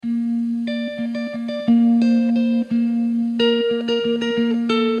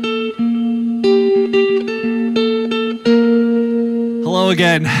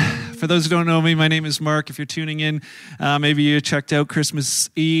again. For those who don't know me, my name is Mark. If you're tuning in, maybe you checked out Christmas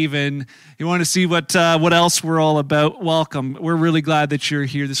Eve and you want to see what else we're all about, welcome. We're really glad that you're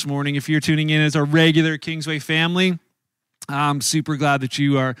here this morning. If you're tuning in as a regular Kingsway family, I'm super glad that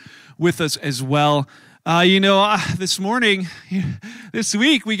you are with us as well. This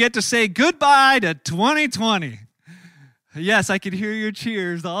week, we get to say goodbye to 2020. Yes, I can hear your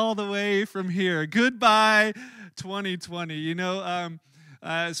cheers all the way from here. Goodbye, 2020.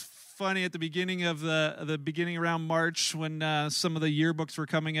 It's funny at the beginning of the beginning around March when some of the yearbooks were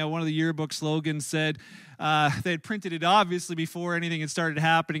coming out. One of the yearbook slogans said they had printed it obviously before anything had started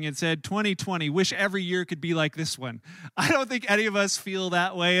happening. It said 2020. Wish every year could be like this one. I don't think any of us feel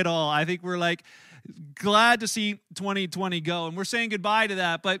that way at all. I think we're glad to see 2020 go, and we're saying goodbye to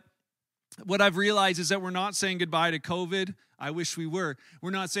that. But what I've realized is that we're not saying goodbye to COVID. I wish we were.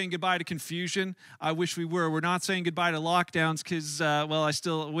 We're not saying goodbye to confusion. I wish we were. We're not saying goodbye to lockdowns because, I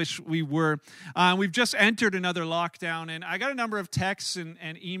still wish we were. We've just entered another lockdown, and I got a number of texts and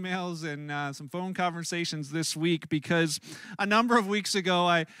emails and some phone conversations this week because a number of weeks ago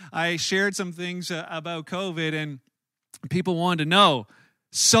I shared some things about COVID, and people wanted to know,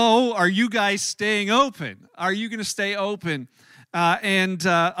 so are you guys staying open? Are you going to stay open? And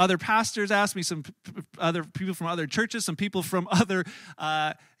other pastors asked me, some other people from other churches, some people from other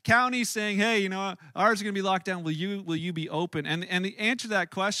counties saying, hey, ours is going to be locked down. Will you be open? And the answer to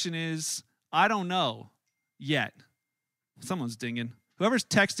that question is, I don't know yet. Someone's dinging. Whoever's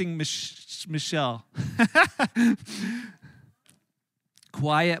texting Michelle.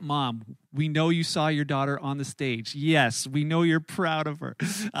 Quiet mom. We know you saw your daughter on the stage. Yes, we know you're proud of her.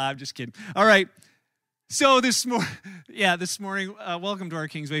 I'm just kidding. All right. So this morning, welcome to our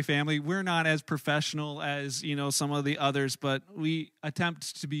Kingsway family. We're not as professional as, some of the others, but we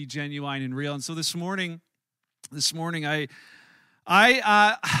attempt to be genuine and real. And so this morning, I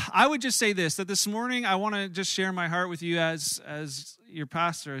would just say this, that this morning I want to just share my heart with you as your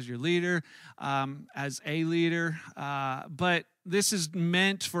pastor, as your leader, as a leader. But this is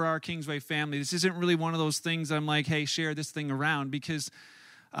meant for our Kingsway family. This isn't really one of those things I'm like, hey, share this thing around, because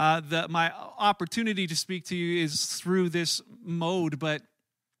my opportunity to speak to you is through this mode, but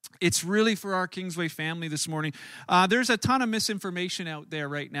it's really for our Kingsway family this morning. There's a ton of misinformation out there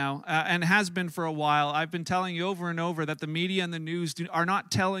right now, and has been for a while. I've been telling you over and over that the media and the news are not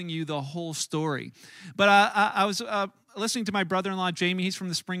telling you the whole story. But I was listening to my brother-in-law, Jamie. He's from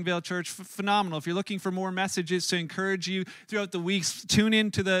the Springvale Church. Phenomenal. If you're looking for more messages to encourage you throughout the weeks, tune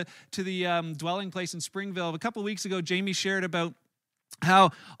in to the dwelling place in Springvale. A couple of weeks ago, Jamie shared about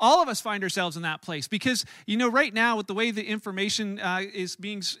how all of us find ourselves in that place because, right now with the way the information is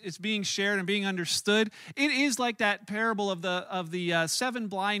being shared and being understood, it is like that parable of the 7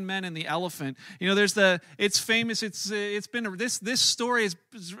 blind men and the elephant. It's famous. It's been this story has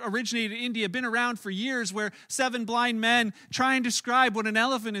originated in India, been around for years, where 7 blind men try and describe what an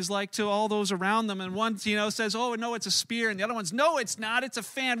elephant is like to all those around them. And one, says, "Oh no, it's a spear," and the other one's, "No, it's not. It's a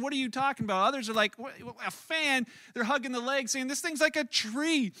fan. What are you talking about?" Others are like, "A fan?" They're hugging the leg, saying, "This thing's like a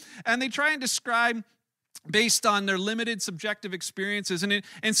tree." And they try and describe based on their limited subjective experiences. And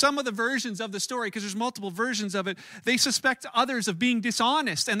in some of the versions of the story, because there's multiple versions of it, they suspect others of being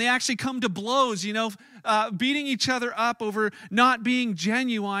dishonest, and they actually come to blows, beating each other up over not being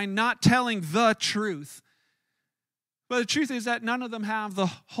genuine, not telling the truth. But the truth is that none of them have the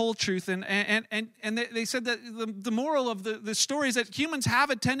whole truth. And they said that the moral of the story is that humans have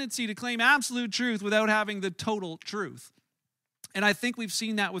a tendency to claim absolute truth without having the total truth. And I think we've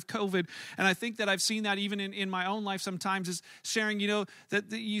seen that with COVID, and I think that I've seen that even in my own life sometimes, is sharing, that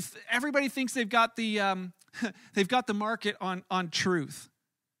everybody thinks they've got the market on truth.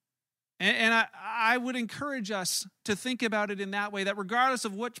 And I would encourage us to think about it in that way, that regardless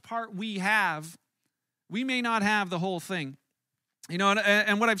of which part we have, we may not have the whole thing.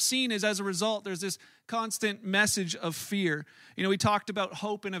 And what I've seen is, as a result, there's this constant message of fear. We talked about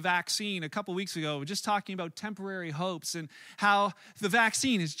hope in a vaccine a couple weeks ago, just talking about temporary hopes and how the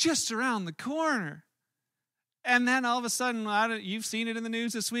vaccine is just around the corner. And then all of a sudden, you've seen it in the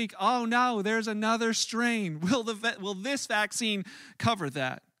news this week. Oh no, there's another strain. Will this vaccine cover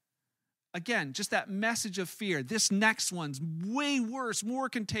that? Again, just that message of fear. This next one's way worse, more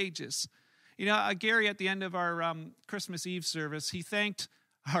contagious. Gary, at the end of our Christmas Eve service, he thanked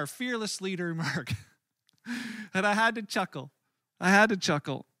our fearless leader, Mark. And I had to chuckle.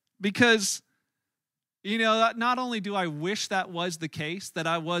 Because, not only do I wish that was the case, that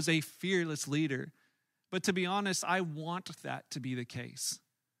I was a fearless leader, but to be honest, I want that to be the case.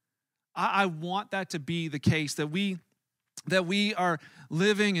 I want that to be the case, that we that we are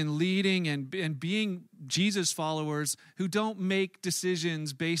living and leading and being Jesus followers who don't make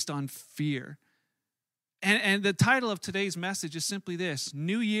decisions based on fear. And the title of today's message is simply this: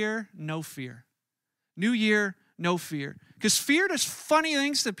 New Year, no fear. New year, no fear. Because fear does funny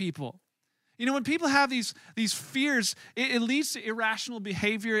things to people. You know, when people have these fears, it leads to irrational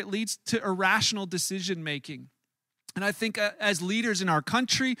behavior. It leads to irrational decision making. And I think as leaders in our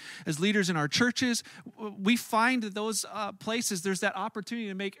country, as leaders in our churches, we find that those places, there's that opportunity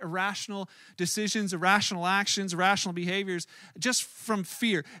to make irrational decisions, irrational actions, irrational behaviors just from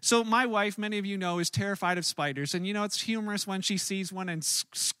fear. So my wife, many of you know, is terrified of spiders. And you know, it's humorous when she sees one and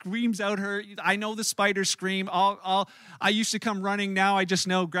screams out her, I know the spider scream. I used to come running. Now I just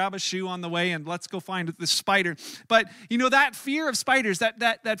know, grab a shoe on the way and let's go find the spider. But you know, that fear of spiders,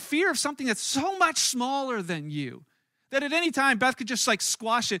 that fear of something that's so much smaller than you, that at any time, Beth could just like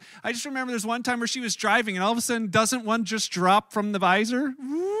squash it. I just remember there's one time where she was driving and all of a sudden, doesn't one just drop from the visor?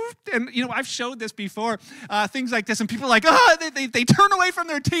 And, you know, I've showed this before, things like this. And people are like, they turn away from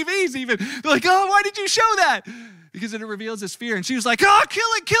their TVs even. They're like, why did you show that? Because it reveals this fear. And she was like, kill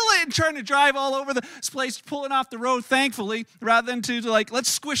it. And trying to drive all over this place, pulling off the road, thankfully, rather than to like, let's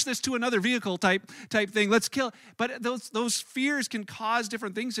squish this to another vehicle type thing. Let's kill it. But those fears can cause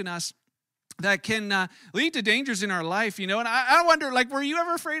different things in us that can lead to dangers in our life, you know. And I wonder, like, were you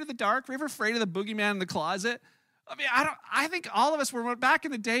ever afraid of the dark? Were you ever afraid of the boogeyman in the closet? I mean, I think all of us were. Back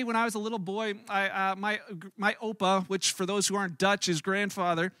in the day when I was a little boy, my opa, which for those who aren't Dutch, is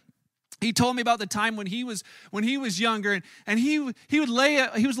grandfather. He told me about the time when he was younger, and he was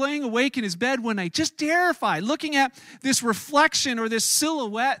laying awake in his bed one night, just terrified, looking at this reflection or this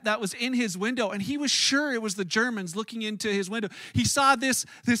silhouette that was in his window, and he was sure it was the Germans looking into his window. He saw this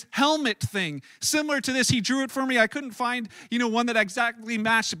helmet thing similar to this. He drew it for me. I couldn't find one that exactly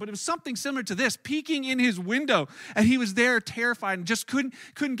matched it, but it was something similar to this, peeking in his window, and he was there terrified and just couldn't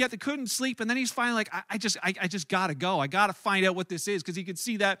sleep. And then he's finally like, I just gotta go. I gotta find out what this is, because he could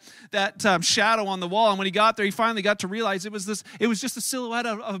see that shadow on the wall. And when he got there, he finally got to realize it was just a silhouette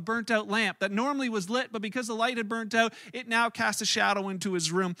of a burnt out lamp that normally was lit, but because the light had burnt out, it now cast a shadow into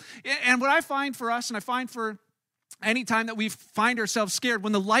his room. And what I find for us, and I find for any time that we find ourselves scared,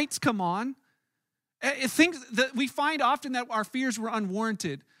 when the lights come on, things that we find often that our fears were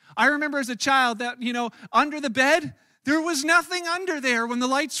unwarranted. I remember as a child that, under the bed, there was nothing under there when the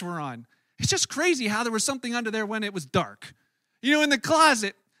lights were on. It's just crazy how there was something under there when it was dark. In the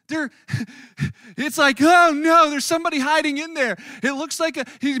closet, it's like, oh no, there's somebody hiding in there. It looks like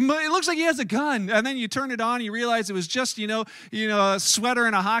he has a gun, and then you turn it on, and you realize it was just a sweater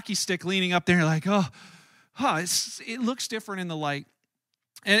and a hockey stick leaning up there. You're like, it looks different in the light.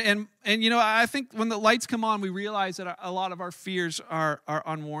 And I think when the lights come on, we realize that a lot of our fears are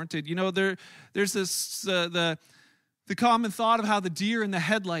unwarranted. There's this the common thought of how the deer in the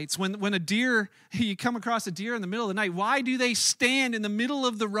headlights, when a deer, you come across a deer in the middle of the night, why do they stand in the middle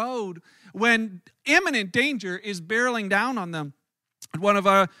of the road when imminent danger is barreling down on them? One of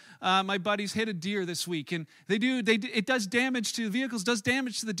my buddies hit a deer this week, and it does damage to the vehicles, does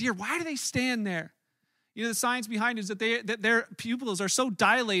damage to the deer. Why do they stand there? The science behind it is that their pupils are so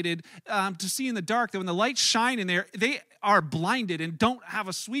dilated to see in the dark that when the lights shine in there, they are blinded and don't have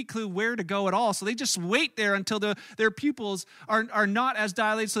a sweet clue where to go at all. So they just wait there until their pupils are not as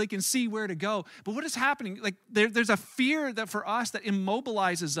dilated so they can see where to go. But what is happening? Like there's a fear that for us that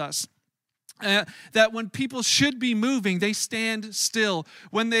immobilizes us. That when people should be moving, they stand still.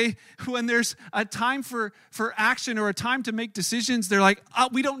 When there's a time for action or a time to make decisions, they're like,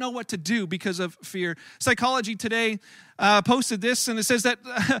 we don't know what to do because of fear. Psychology Today posted this, and it says that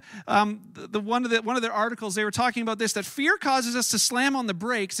one of their articles, they were talking about this, that fear causes us to slam on the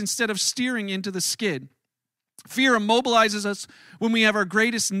brakes instead of steering into the skid. Fear immobilizes us when we have our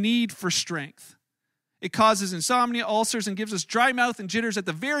greatest need for strength. It causes insomnia, ulcers, and gives us dry mouth and jitters at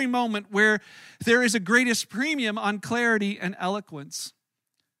the very moment where there is a greatest premium on clarity and eloquence.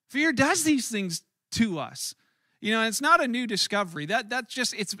 Fear does these things to us. It's not a new discovery. That's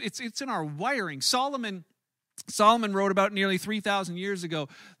just it's in our wiring. Solomon wrote about nearly 3,000 years ago.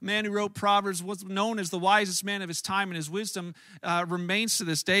 The man who wrote Proverbs was known as the wisest man of his time, and his wisdom remains to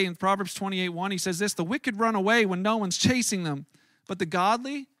this day. In Proverbs 28:1, he says this: "The wicked run away when no one's chasing them, but the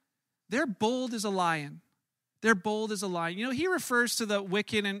godly, they're bold as a lion." They're bold as a lion. He refers to the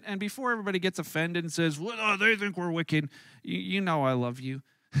wicked, and before everybody gets offended and says, well, they think we're wicked, you know I love you.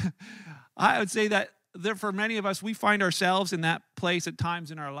 I would say that for many of us, we find ourselves in that place at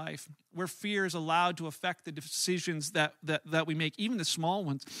times in our life where fear is allowed to affect the decisions that we make, even the small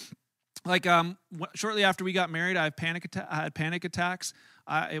ones. Like shortly after we got married, I had panic attacks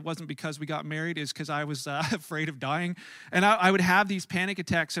It wasn't because we got married. It's because I was afraid of dying. And I would have these panic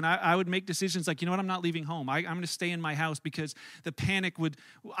attacks, and I would make decisions like, you know what, I'm not leaving home. I'm going to stay in my house because the panic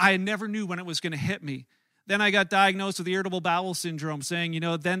I never knew when it was going to hit me. Then I got diagnosed with irritable bowel syndrome, saying,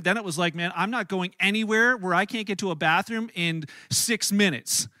 then it was like, man, I'm not going anywhere where I can't get to a bathroom in 6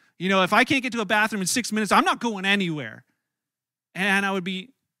 minutes. If I can't get to a bathroom in 6 minutes, I'm not going anywhere. And I'd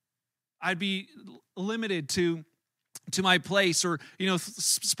be limited to my place or,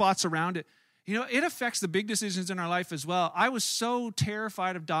 spots around it. It affects the big decisions in our life as well. I was so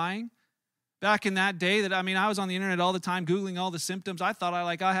terrified of dying back in that day that, I was on the internet all the time, Googling all the symptoms. I thought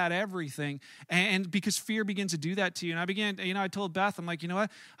I had everything. And because fear begins to do that to you. And I told Beth, I'm like, you know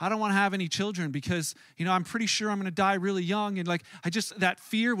what? I don't want to have any children because, I'm pretty sure I'm going to die really young. And that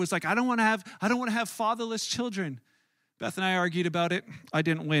fear was like, I don't want to have fatherless children. Beth and I argued about it. I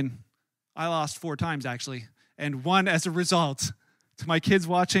didn't win. I lost 4 times, actually, and won as a result. To my kids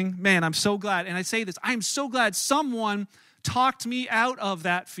watching, man, I'm so glad. And I say this, I'm so glad someone talked me out of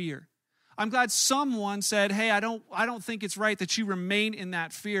that fear. I'm glad someone said, hey, I don't think it's right that you remain in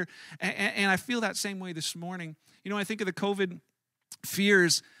that fear. And I feel that same way this morning. I think of the COVID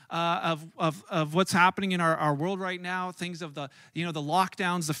fears of what's happening in our world right now, things of the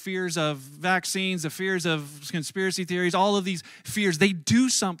lockdowns, the fears of vaccines, the fears of conspiracy theories, all of these fears, they do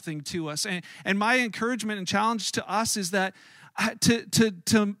something to us. And my encouragement and challenge to us is that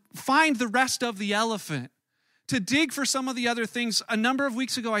to find the rest of the elephant, to dig for some of the other things. A number of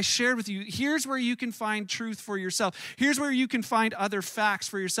weeks ago, I shared with you, here's where you can find truth for yourself. Here's where you can find other facts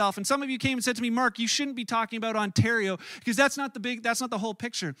for yourself. And some of you came and said to me, Mark, you shouldn't be talking about Ontario because that's not the whole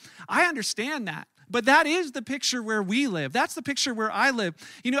picture. I understand that. But that is the picture where we live. That's the picture where I live.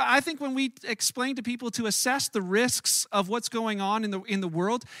 I think when we explain to people to assess the risks of what's going on in the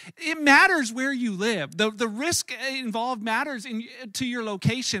world, it matters where you live. The risk involved matters to your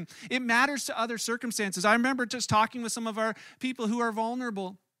location. It matters to other circumstances. I remember just talking with some of our people who are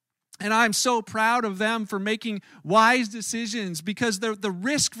vulnerable. And I'm so proud of them for making wise decisions because the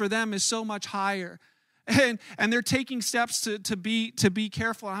risk for them is so much higher. And they're taking steps to be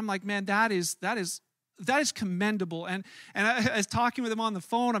careful. I'm like, man, that is commendable. And I was talking with them on the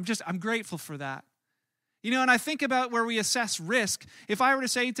phone. I'm grateful for that. And I think about where we assess risk. If I were to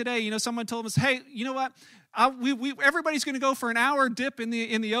say today, someone told us, hey, you know what? Everybody's going to go for an hour dip in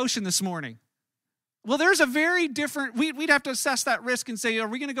the ocean this morning. Well, there's a very different, we'd have to assess that risk and say, are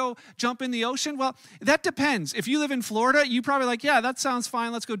we going to go jump in the ocean? Well, that depends. If you live in Florida, you probably like, yeah, that sounds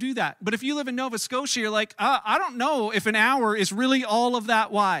fine. Let's go do that. But if you live in Nova Scotia, you're like, I don't know if an hour is really all of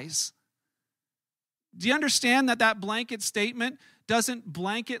that wise. Do you understand that blanket statement doesn't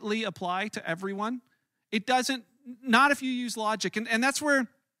blanketly apply to everyone? It doesn't, not if you use logic. And that's where,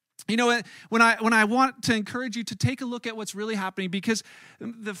 when I want to encourage you to take a look at what's really happening, because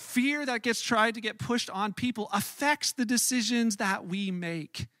the fear that gets tried to get pushed on people affects the decisions that we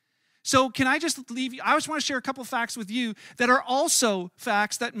make. So can I just leave you? I just want to share a couple facts with you that are also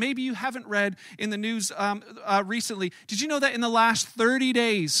facts that maybe you haven't read in the news recently. Did you know that in the last 30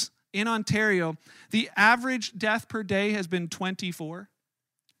 days in Ontario, the average death per day has been 24?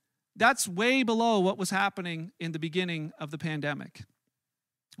 That's way below what was happening in the beginning of the pandemic.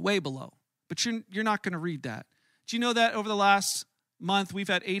 Way below. But you're not going to read that. Do you know that over the last month, we've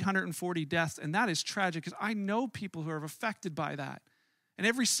had 840 deaths, and that is tragic because I know people who are affected by that. And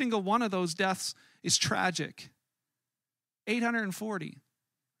every single one of those deaths is tragic. 840.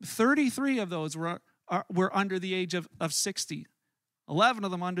 33 of those were under the age of 60. 11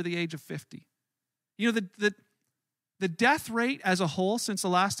 of them under the age of 50. The death rate as a whole since the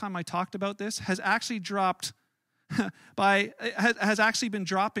last time I talked about this has actually dropped has actually been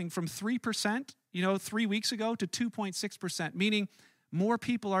dropping from 3%, 3 weeks ago to 2.6%, meaning more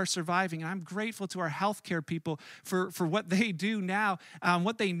people are surviving. And I'm grateful to our healthcare people for what they do now,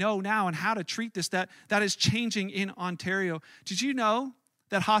 what they know now, and how to treat this. That is changing in Ontario. Did you know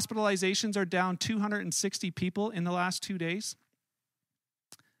that hospitalizations are down 260 people in the last 2 days?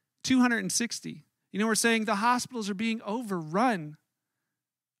 260. We're saying the hospitals are being overrun.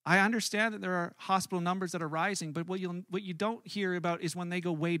 I understand that there are hospital numbers that are rising, but what you don't hear about is when they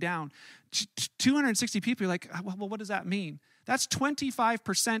go way down. 260 people, you're like, well, what does that mean? That's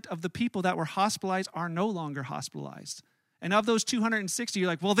 25% of the people that were hospitalized are no longer hospitalized. And of those 260, you're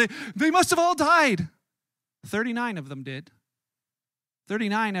like, well, they must have all died. 39 of them did.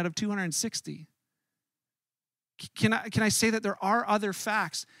 39 out of 260. can I say that there are other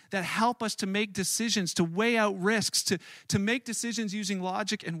facts that help us to make decisions, to weigh out risks, to make decisions using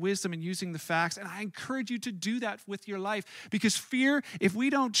logic and wisdom and using the facts. And I encourage you to do that with your life, because fear, if we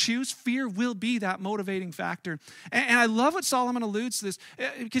don't choose, fear will be that motivating factor. And I love what Solomon alludes to this,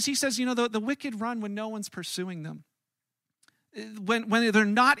 because he says, the wicked run when no one's pursuing them. When they're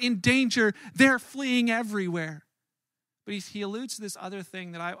not in danger, they're fleeing everywhere. But he alludes to this other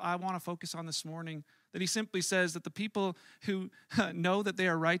thing that I want to focus on this morning, that he simply says that the people who know that they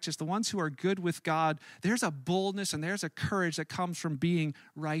are righteous, the ones who are good with God, there's a boldness and there's a courage that comes from being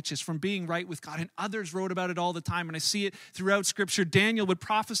righteous, from being right with God. And others wrote about it all the time, and I see it throughout Scripture. Daniel would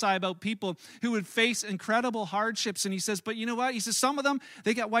prophesy about people who would face incredible hardships, and he says, but you know what? He says, some of them,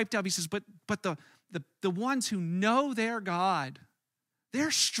 they got wiped out. He says, but the ones who know their God, they're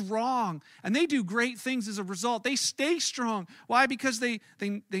strong, and they do great things as a result. They stay strong. Why? Because they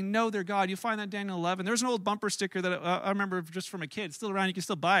know their God. You'll find that in Daniel 11. There's an old bumper sticker that I remember just from a kid. It's still around. You can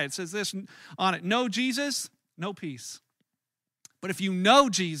still buy it. It says this on it: know Jesus, no peace. But if you know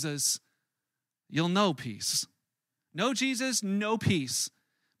Jesus, you'll know peace. Know Jesus, no peace.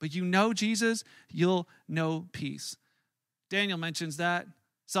 But you know Jesus, you'll know peace. Daniel mentions that.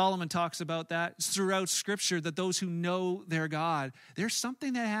 Solomon talks about that. It's throughout Scripture, that those who know their God, there's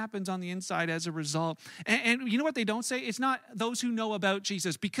something that happens on the inside as a result. And you know what they don't say? It's not those who know about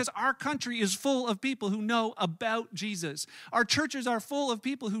Jesus, because our country is full of people who know about Jesus. Our churches are full of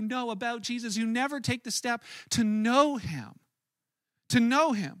people who know about Jesus, who never take the step to know him. To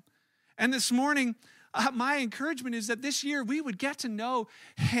know him. And this morning, my encouragement is that this year we would get to know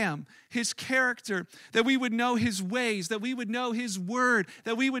him, his character, that we would know his ways, that we would know his word,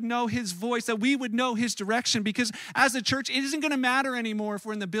 that we would know his voice, that we would know his direction. Because as a church, it isn't going to matter anymore if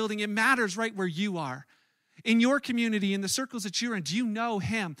we're in the building. It matters right where you are. In your community, in the circles that you're in, do you know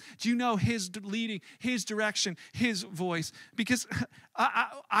him? Do you know his leading, his direction, his voice? Because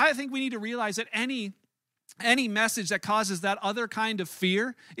I think we need to realize that any message that causes that other kind of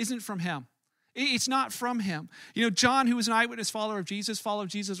fear isn't from him. It's not from him. John, who was an eyewitness follower of Jesus, followed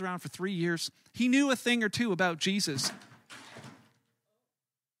Jesus around for 3 years. He knew a thing or two about Jesus.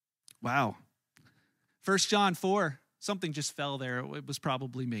 Wow. 1 John 4, something just fell there. It was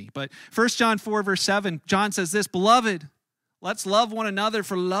probably me. But 1 John 4, verse 7, John says this: Beloved, let's love one another,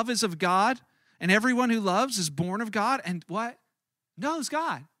 for love is of God, and everyone who loves is born of God, and what? Knows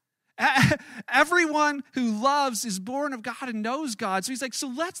God. Everyone who loves is born of God and knows God. So he's like, so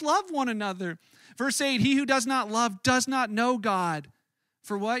let's love one another. Verse 8, he who does not love does not know God.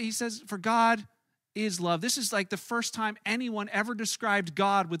 For what? He says, for God is love. This is like the first time anyone ever described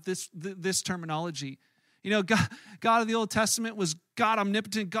God with this terminology. God of the Old Testament was God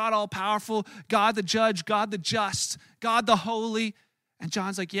omnipotent, God all-powerful, God the judge, God the just, God the holy. And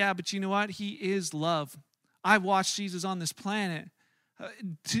John's like, yeah, but you know what? He is love. I watched Jesus on this planet.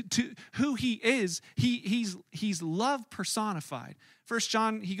 To who he is, he's love personified. First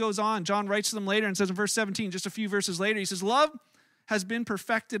John, he goes on, John writes to them later and says in verse 17, just a few verses later, he says, love has been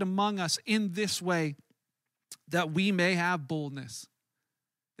perfected among us in this way, that we may have boldness.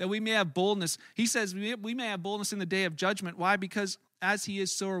 That we may have boldness. He says we may have boldness in the day of judgment. Why? Because as he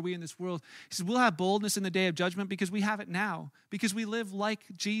is, so are we in this world. He says we'll have boldness in the day of judgment because we have it now. Because we live like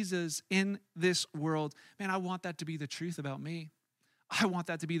Jesus in this world. Man, I want that to be the truth about me. I want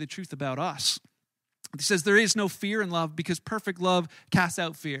that to be the truth about us. He says there is no fear in love because perfect love casts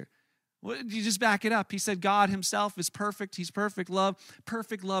out fear. You just back it up. He said God himself is perfect. He's perfect love.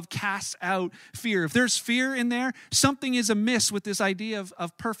 Perfect love casts out fear. If there's fear in there, something is amiss with this idea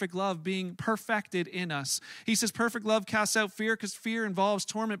of perfect love being perfected in us. He says perfect love casts out fear because fear involves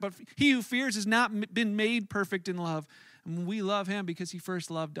torment, but he who fears has not been made perfect in love. And we love him because he first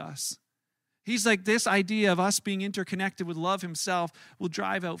loved us. He's like, this idea of us being interconnected with love himself will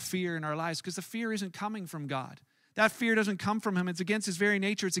drive out fear in our lives because the fear isn't coming from God. That fear doesn't come from him. It's against his very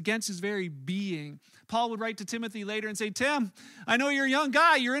nature. It's against his very being. Paul would write to Timothy later and say, Tim, I know you're a young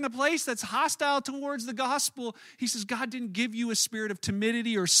guy. You're in a place that's hostile towards the gospel. He says, God didn't give you a spirit of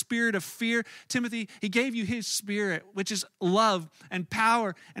timidity or a spirit of fear. Timothy, he gave you his spirit, which is love and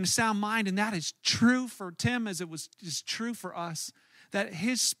power and a sound mind. And that is true for Tim as it is true for us. That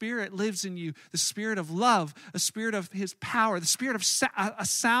his spirit lives in you, the spirit of love, a spirit of his power, the spirit of a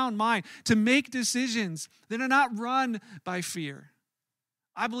sound mind to make decisions that are not run by fear.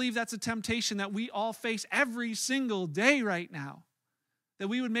 I believe that's a temptation that we all face every single day right now, that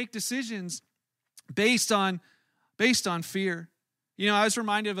we would make decisions based on fear. I was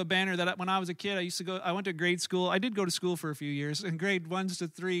reminded of a banner that when I was a kid, I went to grade school. I did go to school for a few years. In grade 1 to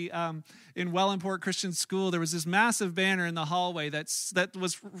 3, in Wellandport Christian School, there was this massive banner in the hallway that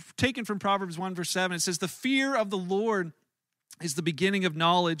was taken from Proverbs 1 verse 7. It says, "The fear of the Lord is the beginning of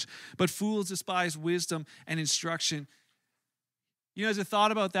knowledge, but fools despise wisdom and instruction." As I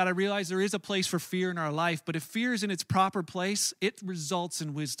thought about that, I realized there is a place for fear in our life, but if fear is in its proper place, it results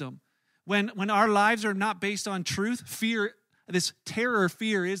in wisdom. When our lives are not based on truth, fear, this terror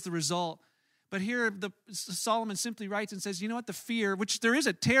fear is the result. But here Solomon simply writes and says, the fear, which there is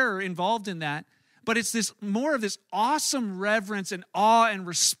a terror involved in that, but it's this more of this awesome reverence and awe and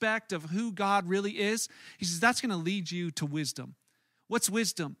respect of who God really is. He says that's going to lead you to wisdom. What's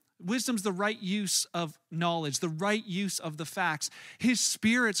wisdom? Wisdom's the right use of knowledge, the right use of the facts. His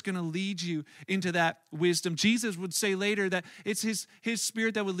Spirit's going to lead you into that wisdom. Jesus would say later that it's his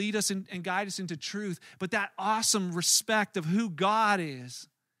Spirit that would lead us and guide us into truth. But that awesome respect of who God is.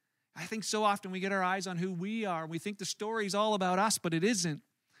 I think so often we get our eyes on who we are. We think the story's all about us, but it isn't.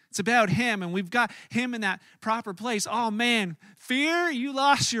 It's about Him, and we've got Him in that proper place. Oh man, fear, you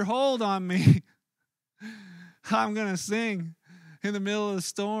lost your hold on me. I'm going to sing. In the middle of the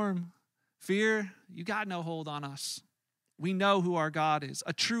storm, fear, you got no hold on us. We know who our God is.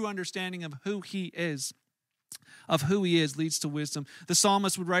 A true understanding of who He is, leads to wisdom. The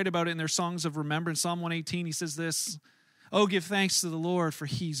psalmist would write about it in their songs of remembrance. Psalm 118, he says this, "Oh, give thanks to the Lord, for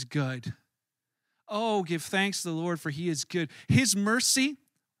He's good. Oh, give thanks to the Lord, for He is good. His mercy,"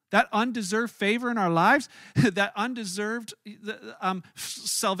 that undeserved favor in our lives, that undeserved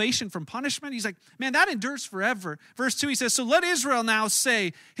salvation from punishment. He's like, man, that endures forever. Verse 2, he says, "So let Israel now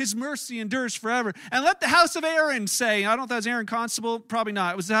say, His mercy endures forever. And let the house of Aaron say," I don't know if that was Aaron Constable, probably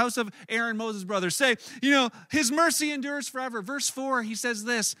not. It was the house of Aaron, Moses' brother. "Say, His mercy endures forever." Verse 4, he says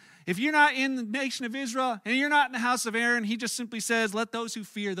this, if you're not in the nation of Israel and you're not in the house of Aaron, he just simply says, let those who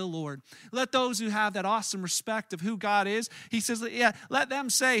fear the Lord, let those who have that awesome respect of who God is, he says, let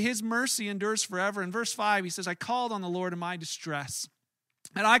them say His mercy endures forever. In verse 5, he says, "I called on the Lord in my distress.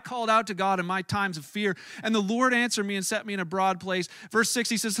 And I called out to God in my times of fear, and the Lord answered me and set me in a broad place." Verse 6,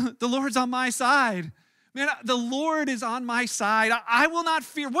 he says, "The Lord's on my side." Man, the Lord is on my side. I will not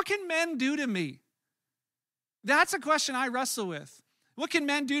fear. What can men do to me? That's a question I wrestle with. What can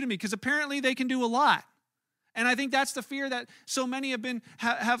men do to me? Because apparently they can do a lot. And I think that's the fear that so many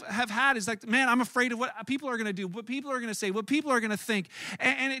have had is like, man, I'm afraid of what people are going to do, what people are going to say, what people are going to think.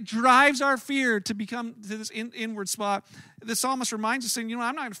 And it drives our fear to become to this inward spot. The psalmist reminds us, saying,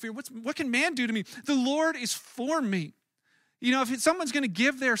 I'm not going to fear. What can man do to me? The Lord is for me. If someone's going to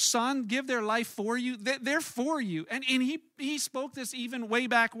give their son, give their life for you, they're for you. And he spoke this even way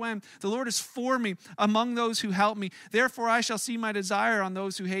back when. The Lord is for me among those who help me. Therefore, I shall see my desire on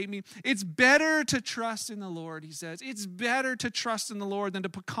those who hate me. It's better to trust in the Lord, he says. It's better to trust in the Lord than to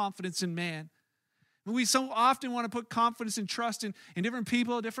put confidence in man. We so often want to put confidence and trust in different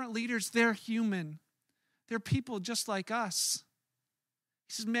people, different leaders. They're human. They're people just like us.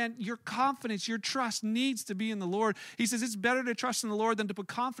 He says, man, your confidence, your trust needs to be in the Lord. He says it's better to trust in the Lord than to put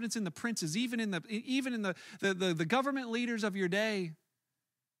confidence in the princes, even in the government leaders of your day.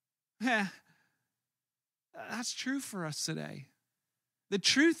 That's true for us today. The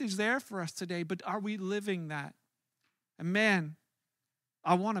truth is there for us today, but are we living that? And man,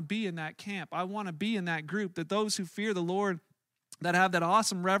 I want to be in that camp. I want to be in that group, that those who fear the Lord, that have that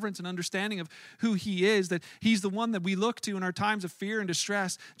awesome reverence and understanding of who He is, that He's the one that we look to in our times of fear and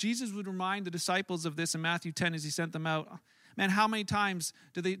distress. Jesus would remind the disciples of this in Matthew 10 as He sent them out. Man, how many times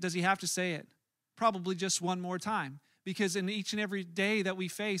does He have to say it? Probably just one more time. Because in each and every day that we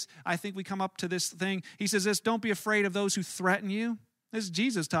face, I think we come up to this thing. He says this, "Don't be afraid of those who threaten you." This is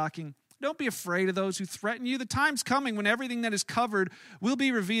Jesus talking. Don't be afraid of those who threaten you. The time's coming when everything that is covered will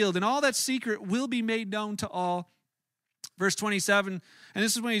be revealed, and all that's secret will be made known to all. Verse 27, and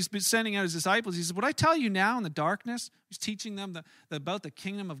this is when He's been sending out His disciples. He says, "What I tell you now in the darkness," He's teaching them about the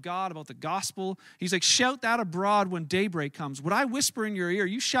kingdom of God, about the gospel. He's like, "Shout that abroad when daybreak comes. What I whisper in your ear,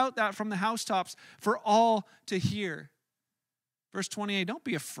 you shout that from the housetops for all to hear." Verse 28, "Don't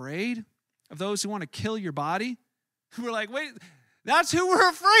be afraid of those who want to kill your body." We're like, wait, that's who we're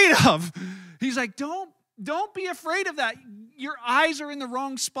afraid of. He's like, don't be afraid of that. Your eyes are in the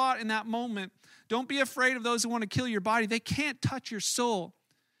wrong spot in that moment. Don't be afraid of those who want to kill your body. They can't touch your soul.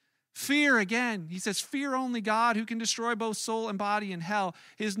 Fear, again, he says, fear only God who can destroy both soul and body in hell.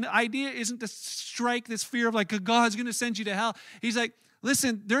 His idea isn't to strike this fear of like, God's going to send you to hell. He's like,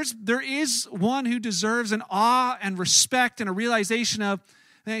 listen, there is one who deserves an awe and respect and a realization of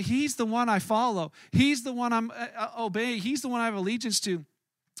that He's the one I follow. He's the one I'm obeying. He's the one I have allegiance to.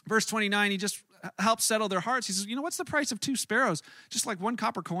 Verse 29, he just help settle their hearts. He says, what's the price of 2 sparrows? Just like 1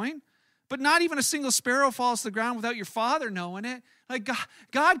 copper coin? But not even a single sparrow falls to the ground without your Father knowing it. Like,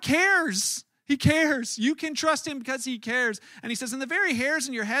 God cares. He cares. You can trust him because he cares. And he says, and the very hairs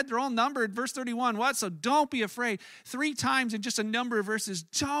in your head, they're all numbered. Verse 31, what? So don't be afraid. 3 times in just a number of verses.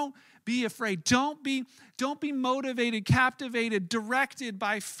 Don't be afraid. Don't be motivated, captivated, directed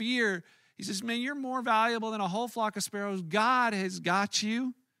by fear. He says, man, you're more valuable than a whole flock of sparrows. God has got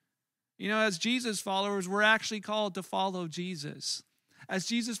you. As Jesus followers, we're actually called to follow Jesus. As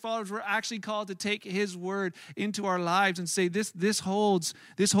Jesus followers, we're actually called to take his word into our lives and say, this holds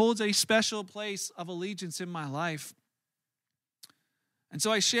a special place of allegiance in my life. And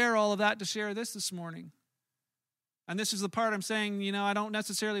so I share all of that to share this morning. And this is the part I'm saying, I don't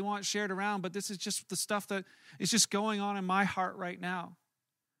necessarily want shared around, but this is just the stuff that is just going on in my heart right now.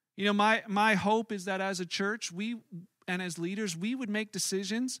 My hope is that as a church, and as leaders, we would make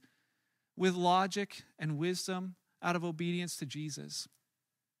decisions with logic and wisdom out of obedience to Jesus.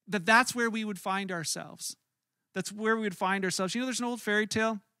 That's where we would find ourselves. That's where we would find ourselves. There's an old fairy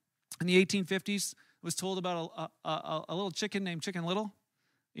tale in the 1850s. It was told about a little chicken named Chicken Little.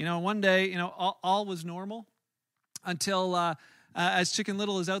 One day, all was normal until as Chicken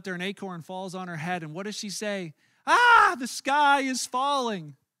Little is out there, an acorn falls on her head. And what does she say? The sky is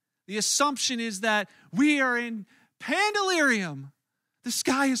falling. The assumption is that we are in pandalirium. The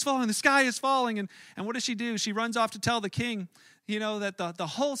sky is falling. The sky is falling. And what does she do? She runs off to tell the king, that the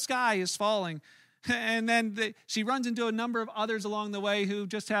whole sky is falling. And then she runs into a number of others along the way who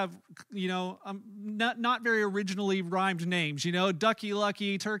just have, not very originally rhymed names. Ducky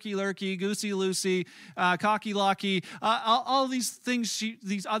Lucky, Turkey Lurkey, Goosey Lucy, Cocky Locky, all these things.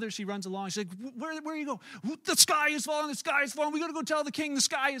 These others she runs along. She's like, where you go? The sky is falling. The sky is falling. We got to go tell the king the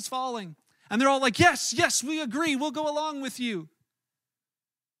sky is falling. And they're all like, yes, we agree. We'll go along with you.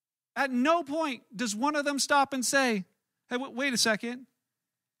 At no point does one of them stop and say, hey, wait a second.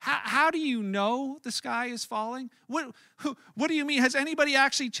 How do you know the sky is falling? What do you mean? Has anybody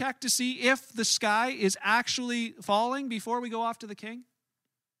actually checked to see if the sky is actually falling before we go off to the king?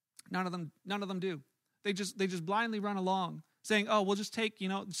 None of them do. They just blindly run along, saying, "Oh, we'll just take,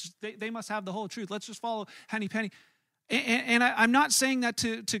 they must have the whole truth. Let's just follow Henny Penny." And I'm not saying that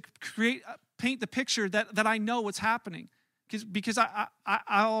to paint the picture that I know what's happening, because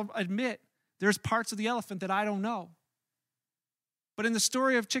I'll admit there's parts of the elephant that I don't know. But in the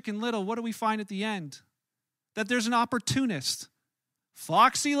story of Chicken Little, what do we find at the end? That there's an opportunist,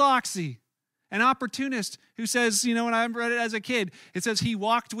 Foxy Loxy, an opportunist who says, when I read it as a kid, it says he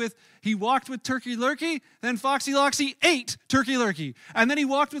walked with Turkey Lurkey, then Foxy Loxy ate Turkey Lurkey, and then he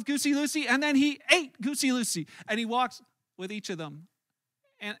walked with Goosey Lucy, and then he ate Goosey Lucy, and he walked with each of them,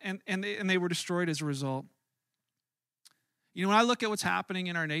 and they were destroyed as a result. When I look at what's happening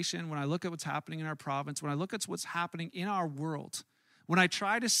in our nation, when I look at what's happening in our province, when I look at what's happening in our world, when I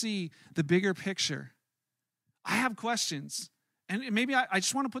try to see the bigger picture, I have questions. And maybe I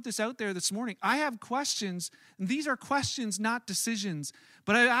just want to put this out there this morning. I have questions, and these are questions, not decisions.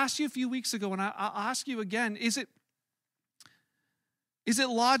 But I asked you a few weeks ago, and I'll ask you again, is it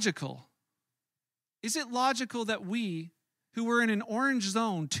logical? Is it logical that we, who were in an orange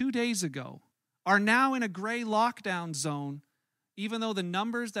zone 2 days ago, are now in a gray lockdown zone, even though the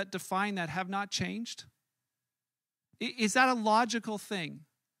numbers that define that have not changed? Is that a logical thing?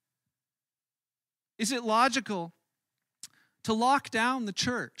 Is it logical to lock down the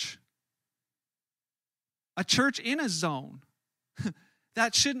church? A church in a zone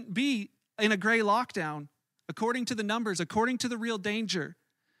that shouldn't be in a gray lockdown, according to the numbers, according to the real danger.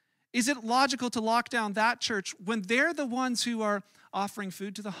 Is it logical to lock down that church when they're the ones who are offering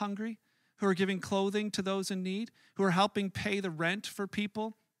food to the hungry, who are giving clothing to those in need, who are helping pay the rent for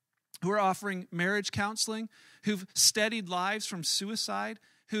people, who are offering marriage counseling, who've steadied lives from suicide,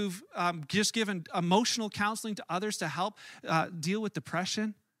 who've just given emotional counseling to others to help deal with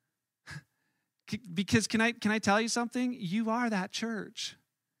depression? Because can I tell you something? You are that church.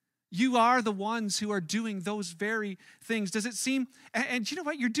 You are the ones who are doing those very things. Does it seem, and you know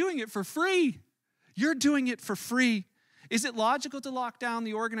what? You're doing it for free. You're doing it for free. Is it logical to lock down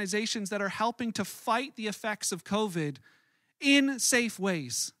the organizations that are helping to fight the effects of COVID in safe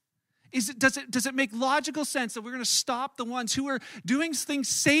ways? Does it make logical sense that we're going to stop the ones who are doing things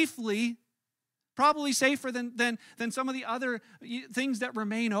safely, probably safer than some of the other things that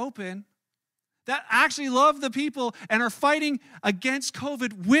remain open, that actually love the people and are fighting against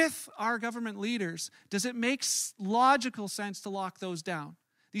COVID with our government leaders? Does it make logical sense to lock those down?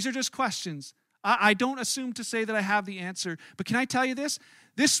 These are just questions. I don't assume to say that I have the answer, but can I tell you this?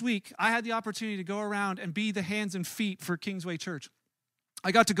 This week, I had the opportunity to go around and be the hands and feet for Kingsway Church.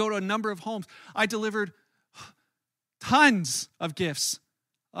 I got to go to a number of homes. I delivered tons of gifts.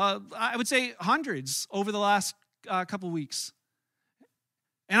 I would say hundreds over the last couple weeks.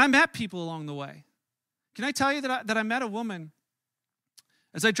 And I met people along the way. Can I tell you that I met a woman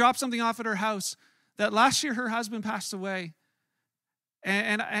as I dropped something off at her house, that last year her husband passed away.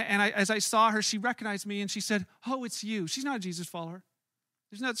 And as I saw her, she recognized me and she said, "Oh, it's you." She's not a Jesus follower.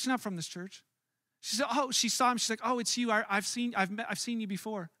 She's not from this church. She said, "Oh," she saw him. She's like, "Oh, it's you. I've seen you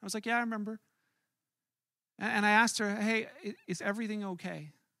before." I was like, "Yeah, I remember." And I asked her, "Hey, is everything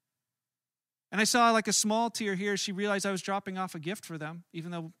okay?" And I saw like a small tear here. She realized I was dropping off a gift for them,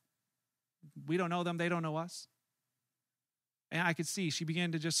 even though we don't know them, they don't know us. And I could see she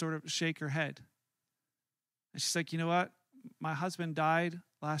began to just sort of shake her head. And she's like, "You know what? My husband died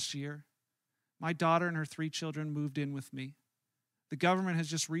last year. My daughter and her 3 children moved in with me. The government has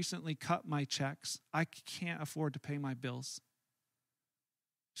just recently cut my checks. I can't afford to pay my bills."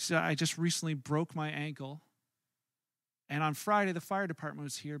 She said, "I just recently broke my ankle. And on Friday, the fire department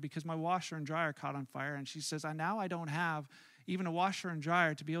was here because my washer and dryer caught on fire." And she says, "Now I don't have even a washer and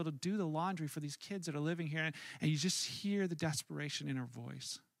dryer to be able to do the laundry for these kids that are living here." And you just hear the desperation in her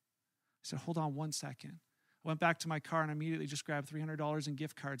voice. I said, "Hold on one second." I went back to my car and immediately just grabbed $300 in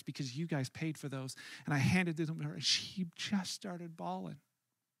gift cards because you guys paid for those. And I handed them to her and she just started bawling.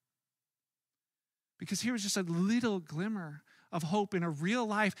 Because here was just a little glimmer of hope in a real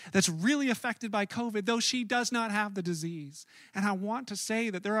life that's really affected by COVID, though she does not have the disease. And I want to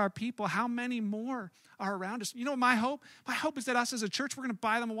say that there are people, how many more are around us? You know, my hope is that us as a church, we're going to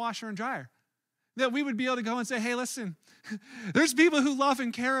buy them a washer and dryer. That we would be able to go and say, "Hey, listen, there's people who love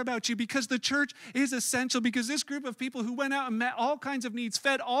and care about you because the church is essential, because this group of people who went out and met all kinds of needs,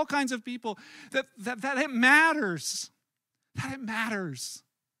 fed all kinds of people, that it matters. That it matters."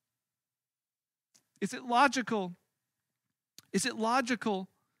 Is it logical? Is it logical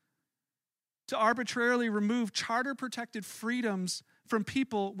to arbitrarily remove charter-protected freedoms from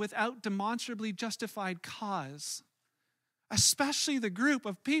people without demonstrably justified cause? Especially the group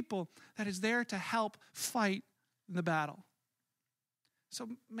of people that is there to help fight the battle.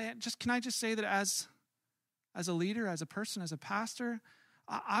 So, man, can I just say that as a leader, as a person, as a pastor,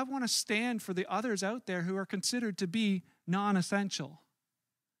 I want to stand for the others out there who are considered to be non-essential.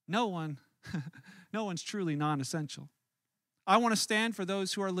 No one's truly non-essential. I want to stand for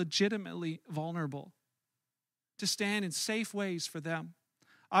those who are legitimately vulnerable, to stand in safe ways for them.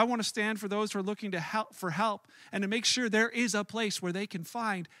 I want to stand for those who are looking for help and to make sure there is a place where they can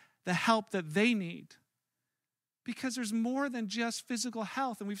find the help that they need. Because there's more than just physical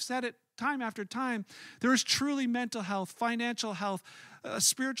health. And we've said it time after time. There is truly mental health, financial health,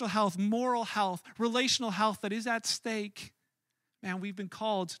 spiritual health, moral health, relational health that is at stake. Man, we've been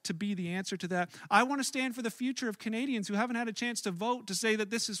called to be the answer to that. I want to stand for the future of Canadians who haven't had a chance to vote, to say that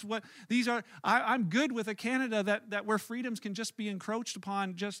this is what these are. I'm good with a Canada that where freedoms can just be encroached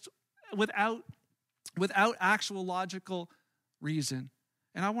upon just without actual logical reason.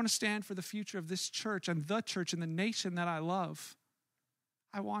 And I want to stand for the future of this church and the church and the nation that I love.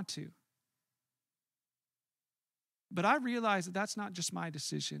 I want to. But I realize that that's not just my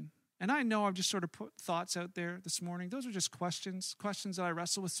decision. And I know I've just sort of put thoughts out there this morning. Those are just questions that I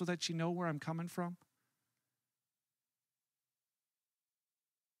wrestle with so that you know where I'm coming from.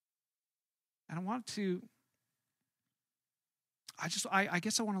 And I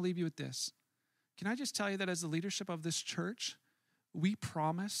guess I want to leave you with this. Can I just tell you that as the leadership of this church, we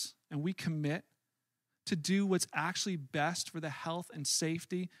promise and we commit to do what's actually best for the health and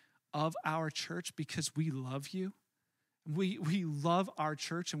safety of our church because we love you. We love our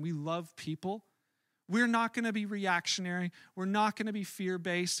church and we love people. We're not going to be reactionary. We're not going to be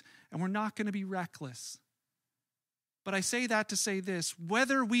fear-based. And we're not going to be reckless. But I say that to say this: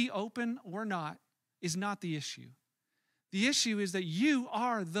 whether we open or not is not the issue. The issue is that you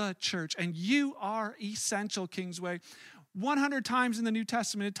are the church and you are essential, Kingsway. 100 times in the New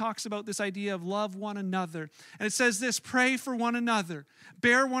Testament, it talks about this idea of love one another. And it says this: pray for one another,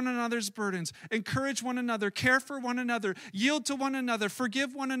 bear one another's burdens, encourage one another, care for one another, yield to one another,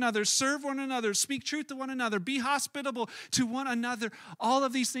 forgive one another, serve one another, speak truth to one another, be hospitable to one another. All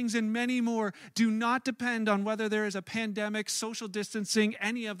of these things and many more do not depend on whether there is a pandemic, social distancing,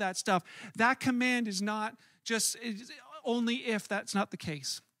 any of that stuff. That command is not just only if that's not the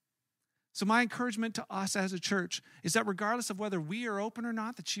case. So my encouragement to us as a church is that regardless of whether we are open or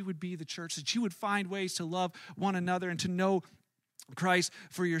not, that you would be the church, that you would find ways to love one another and to know Christ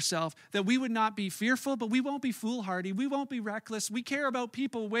for yourself, that we would not be fearful, but we won't be foolhardy. We won't be reckless. We care about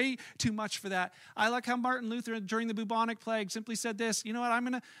people way too much for that. I like how Martin Luther during the bubonic plague simply said this, you know what,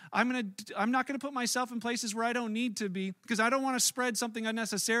 I'm not going to put myself in places where I don't need to be because I don't want to spread something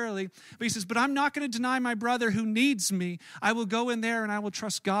unnecessarily. But he says, but I'm not going to deny my brother who needs me. I will go in there and I will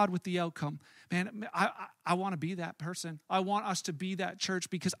trust God with the outcome. Man, I want to be that person. I want us to be that church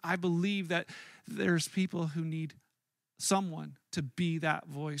because I believe that there's people who need someone to be that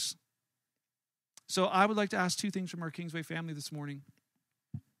voice. So I would like to ask two things from our Kingsway family this morning.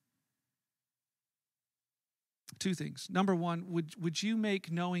 Two things. Number one, would you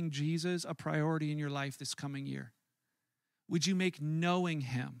make knowing Jesus a priority in your life this coming year? Would you make knowing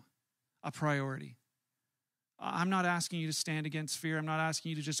him a priority? I'm not asking you to stand against fear. I'm not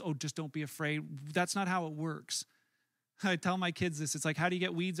asking you to just don't be afraid. That's not how it works. I tell my kids this. It's like, how do you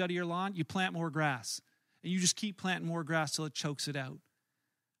get weeds out of your lawn? You plant more grass. And you just keep planting more grass till it chokes it out.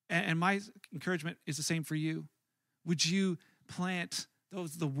 And my encouragement is the same for you. Would you plant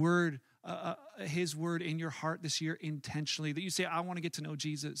the word, his word in your heart this year intentionally? That you say, I want to get to know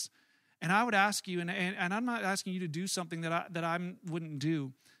Jesus. And I would ask you, and I'm not asking you to do something that I wouldn't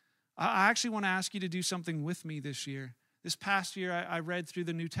do. I actually want to ask you to do something with me this year. This past year, I read through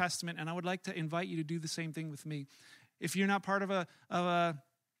the New Testament, and I would like to invite you to do the same thing with me. If you're not part of a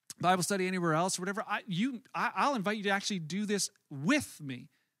Bible study anywhere else or whatever, I'll invite you to actually do this with me.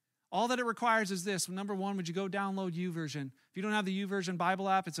 All that it requires is this. Number one, would you go download YouVersion? If you don't have the YouVersion Bible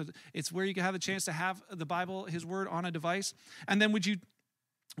app, it's where you can have a chance to have the Bible, his word, on a device. And then would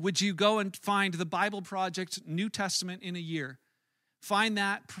you go and find the Bible Project New Testament in a year? Find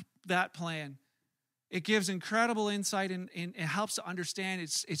that plan. It gives incredible insight and it helps to understand.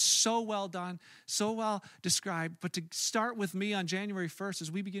 It's so well done, so well described. But to start with me on January 1st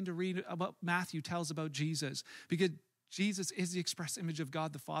as we begin to read about Matthew tells about Jesus, because Jesus is the express image of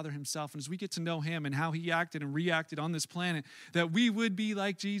God the Father himself. And as we get to know him and how he acted and reacted on this planet, that we would be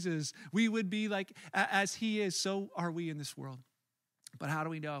like Jesus. We would be like, as he is, so are we in this world. But how do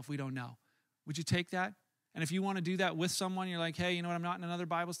we know if we don't know? Would you take that? And if you want to do that with someone, you're like, hey, you know what, I'm not in another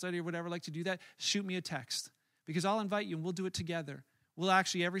Bible study or whatever, like to do that, shoot me a text. Because I'll invite you and we'll do it together. We'll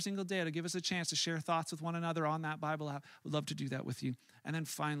actually, every single day, it'll give us a chance to share thoughts with one another on that Bible app. We'd love to do that with you. And then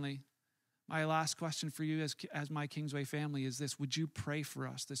finally, my last question for you as my Kingsway family is this. Would you pray for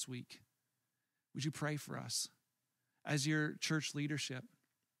us this week? Would you pray for us as your church leadership?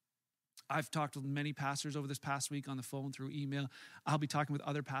 I've talked with many pastors over this past week on the phone, through email. I'll be talking with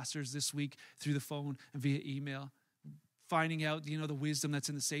other pastors this week through the phone and via email, finding out, the wisdom that's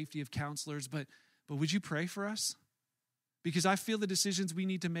in the safety of counselors. But would you pray for us? Because I feel the decisions we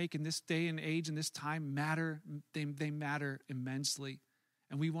need to make in this day and age and this time matter. They matter immensely.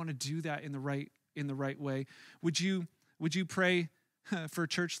 And we want to do that in the right way. Would you pray for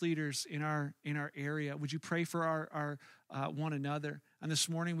church leaders in our area? Would you pray for our one another? And this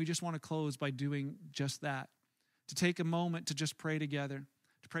morning, we just want to close by doing just that, to take a moment to just pray together,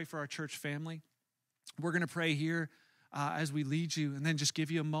 to pray for our church family. We're going to pray here as we lead you, and then just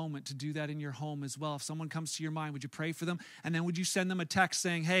give you a moment to do that in your home as well. If someone comes to your mind, would you pray for them? And then would you send them a text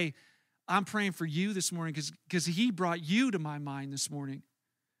saying, hey, I'm praying for you this morning because he brought you to my mind this morning.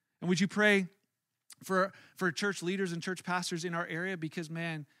 And would you pray for church leaders and church pastors in our area because,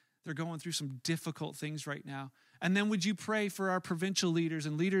 man, they're going through some difficult things right now. And then would you pray for our provincial leaders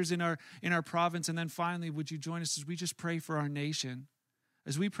and leaders in our province? And then finally, would you join us as we just pray for our nation?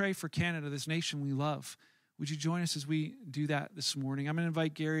 As we pray for Canada, this nation we love, would you join us as we do that this morning? I'm going to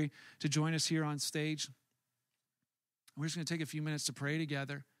invite Gary to join us here on stage. We're just going to take a few minutes to pray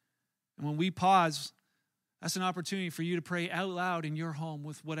together. And when we pause, that's an opportunity for you to pray out loud in your home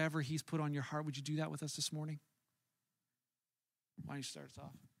with whatever he's put on your heart. Would you do that with us this morning? Why don't you start us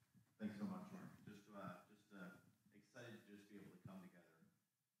off? Thanks so much, Mark. Just excited to just be able to come together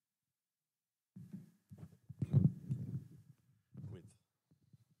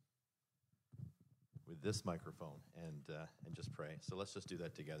with this microphone and just pray. So let's just do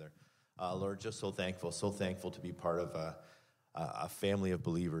that together. Lord, just so thankful to be part of a family of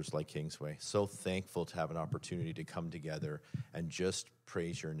believers like Kingsway. So thankful to have an opportunity to come together and just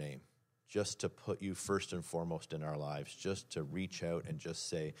praise your name. Just to put you first and foremost in our lives, just to reach out and just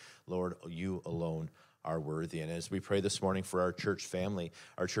say, Lord, you alone are worthy. And as we pray this morning for our church family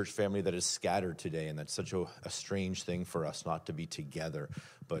that is scattered today, and that's such a strange thing for us not to be together,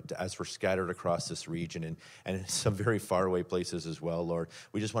 but as we're scattered across this region and in some very faraway places as well, Lord,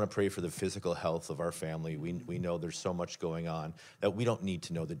 we just want to pray for the physical health of our family. We know there's so much going on that we don't need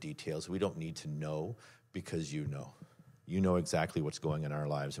to know the details. We don't need to know because you know. You know exactly what's going on in our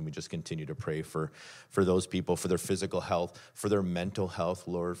lives, and we just continue to pray for those people, for their physical health, for their mental health,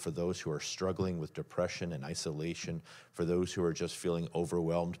 Lord, for those who are struggling with depression and isolation, for those who are just feeling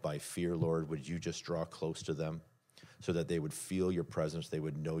overwhelmed by fear, Lord. Would you just draw close to them so that they would feel your presence, they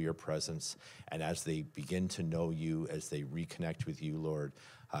would know your presence, and as they begin to know you, as they reconnect with you, Lord,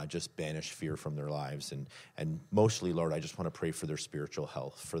 just banish fear from their lives. And mostly, Lord, I just want to pray for their spiritual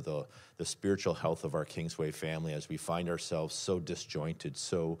health, for the spiritual health of our Kingsway family as we find ourselves so disjointed,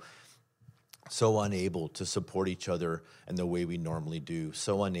 so unable to support each other in the way we normally do,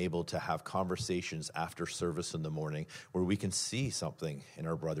 so unable to have conversations after service in the morning where we can see something in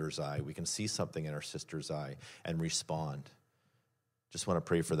our brother's eye, we can see something in our sister's eye and respond. Just want to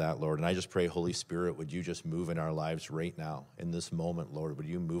pray for that, Lord. And I just pray, Holy Spirit, would you just move in our lives right now, in this moment, Lord? Would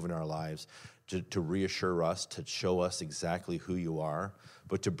you move in our lives to reassure us, to show us exactly who you are,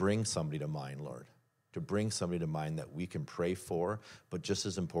 but to bring somebody to mind, Lord, to bring somebody to mind that we can pray for, but just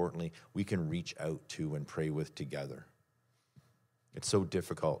as importantly, we can reach out to and pray with together. It's so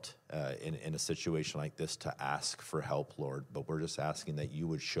difficult in a situation like this to ask for help, Lord, but we're just asking that you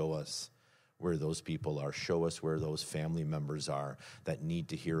would show us where those people are, show us where those family members are that need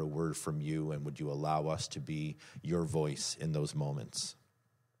to hear a word from you, and would you allow us to be your voice in those moments?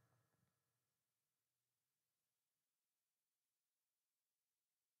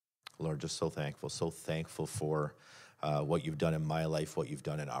 Lord, just so thankful for what you've done in my life, what you've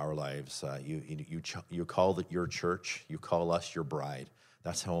done in our lives. You call your church, you call us your bride.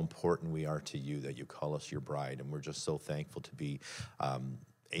 That's how important we are to you, that you call us your bride, and we're just so thankful to be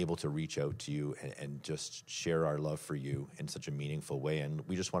able to reach out to you and just share our love for you in such a meaningful way. And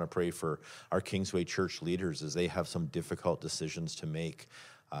we just want to pray for our Kingsway Church leaders as they have some difficult decisions to make.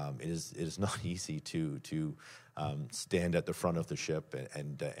 It is not easy to stand at the front of the ship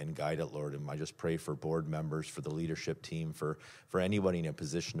and guide it, Lord. And I just pray for board members, for the leadership team, for anybody in a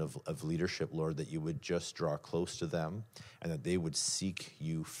position of leadership, Lord, that you would just draw close to them and that they would seek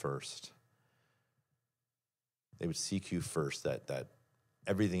you first. They would seek you first, that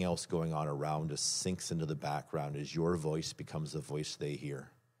everything else going on around us sinks into the background as your voice becomes the voice they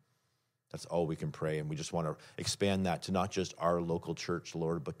hear. That's all we can pray, and we just want to expand that to not just our local church,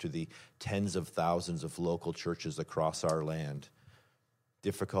 Lord, but to the tens of thousands of local churches across our land.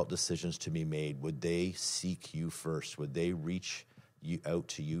 Difficult decisions to be made. Would they seek you first? Would they reach out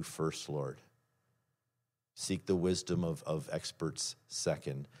to you first, Lord? Seek the wisdom of experts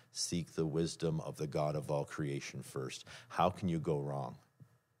second. Seek the wisdom of the God of all creation first. How can you go wrong?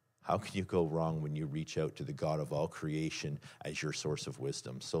 How can you go wrong when you reach out to the God of all creation as your source of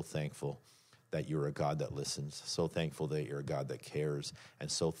wisdom? So thankful that you're a God that listens. So thankful that you're a God that cares. And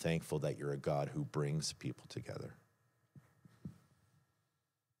so thankful that you're a God who brings people together.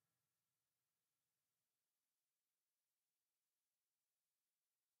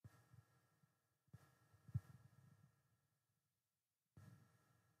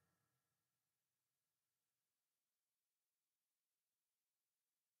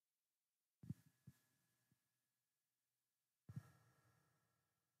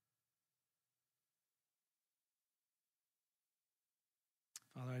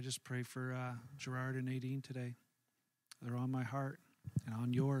 Father, I just pray for Gerard and Nadine today. They're on my heart and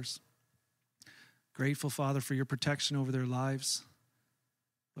on yours. Grateful, Father, for your protection over their lives.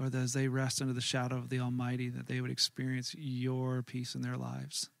 Lord, that as they rest under the shadow of the Almighty, that they would experience your peace in their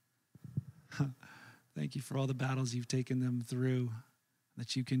lives. Thank you for all the battles you've taken them through,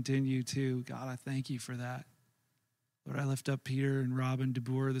 that you continue to. God, I thank you for that. Lord, I lift up Peter and Robin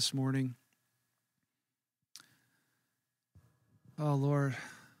DeBoer this morning. Oh, Lord,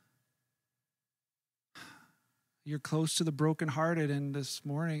 you're close to the brokenhearted, and this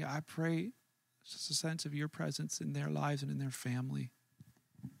morning I pray just a sense of your presence in their lives and in their family.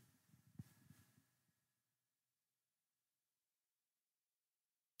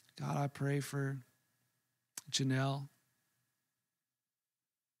 God, I pray for Janelle.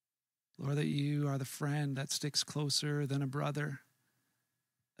 Lord, that you are the friend that sticks closer than a brother,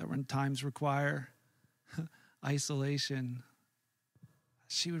 that when times require isolation,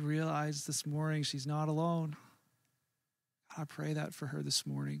 she would realize this morning she's not alone. I pray that for her this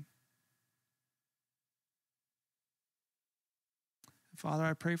morning. And Father,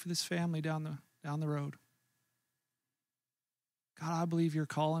 I pray for this family down the road. God, I believe you're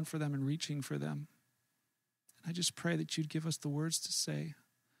calling for them and reaching for them. And I just pray that you'd give us the words to say,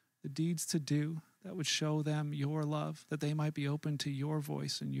 the deeds to do that would show them your love, that they might be open to your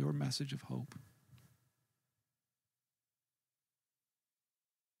voice and your message of hope.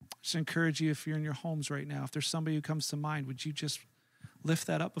 Just encourage you, if you're in your homes right now, if there's somebody who comes to mind, would you just lift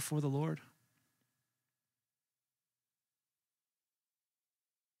that up before the Lord?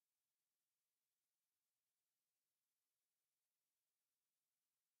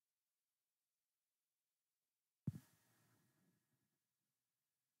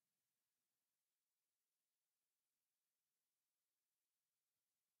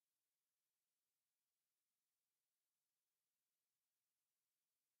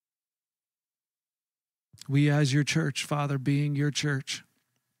 We as your church, Father, being your church,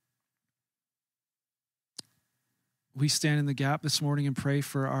 we stand in the gap this morning and pray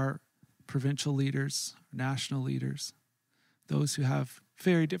for our provincial leaders, national leaders, those who have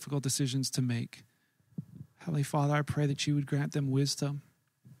very difficult decisions to make. Heavenly Father, I pray that you would grant them wisdom.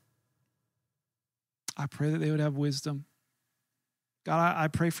 I pray that they would have wisdom. God, I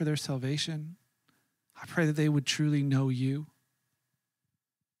pray for their salvation. I pray that they would truly know you.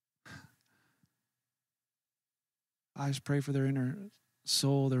 I just pray for their inner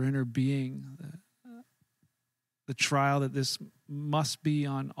soul, their inner being, the trial that this must be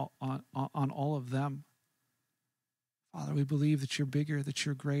on all of them. Father, we believe that you're bigger, that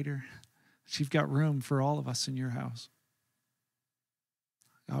you're greater, that you've got room for all of us in your house.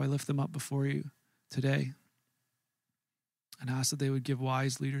 God, we lift them up before you today and ask that they would give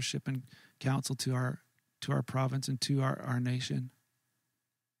wise leadership and counsel to our province and to our nation.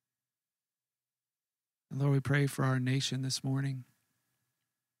 And Lord, we pray for our nation this morning.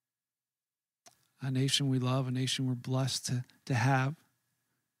 A nation we love, a nation we're blessed to have.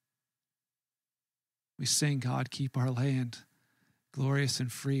 We sing, God, keep our land glorious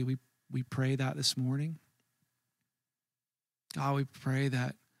and free. We pray that this morning. God, we pray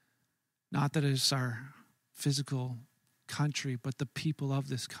that not that it's our physical country, but the people of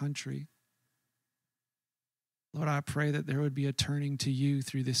this country. Lord, I pray that there would be a turning to you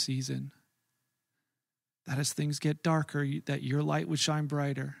through this season. That as things get darker, that your light would shine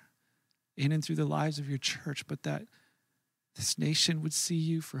brighter in and through the lives of your church, but that this nation would see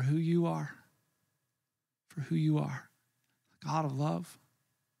you for who you are. For who you are. God of love.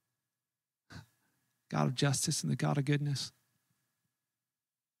 God of justice and the God of goodness.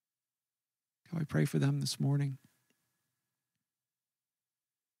 God, we pray for them this morning.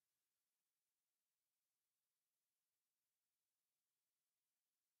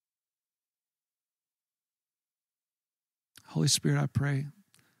 Holy Spirit, I pray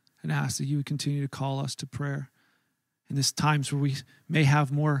and ask that you would continue to call us to prayer in this times where we may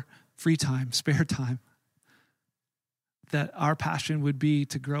have more free time, spare time, that our passion would be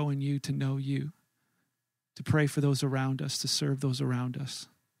to grow in you, to know you, to pray for those around us, to serve those around us,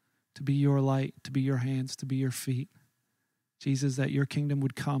 to be your light, to be your hands, to be your feet. Jesus, that your kingdom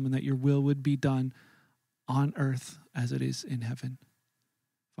would come and that your will would be done on earth as it is in heaven.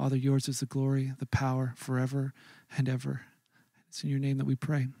 Father, yours is the glory, the power forever and ever. It's in your name that we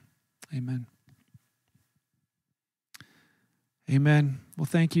pray. Amen. Amen. Well,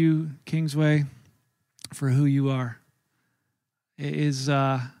 thank you, Kingsway, for who you are. It is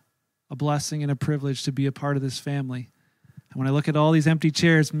a blessing and a privilege to be a part of this family. And when I look at all these empty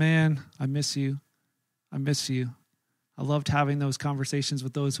chairs, man, I miss you. I miss you. I loved having those conversations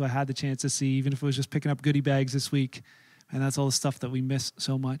with those who I had the chance to see, even if it was just picking up goodie bags this week. And that's all the stuff that we miss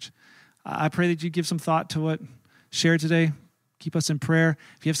so much. I pray that you give some thought to what shared today. Keep us in prayer.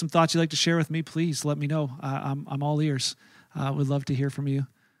 If you have some thoughts you'd like to share with me, please let me know. I'm all ears. Would love to hear from you.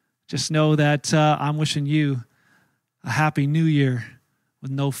 Just know that I'm wishing you a happy new year with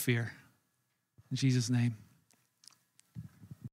no fear. In Jesus' name.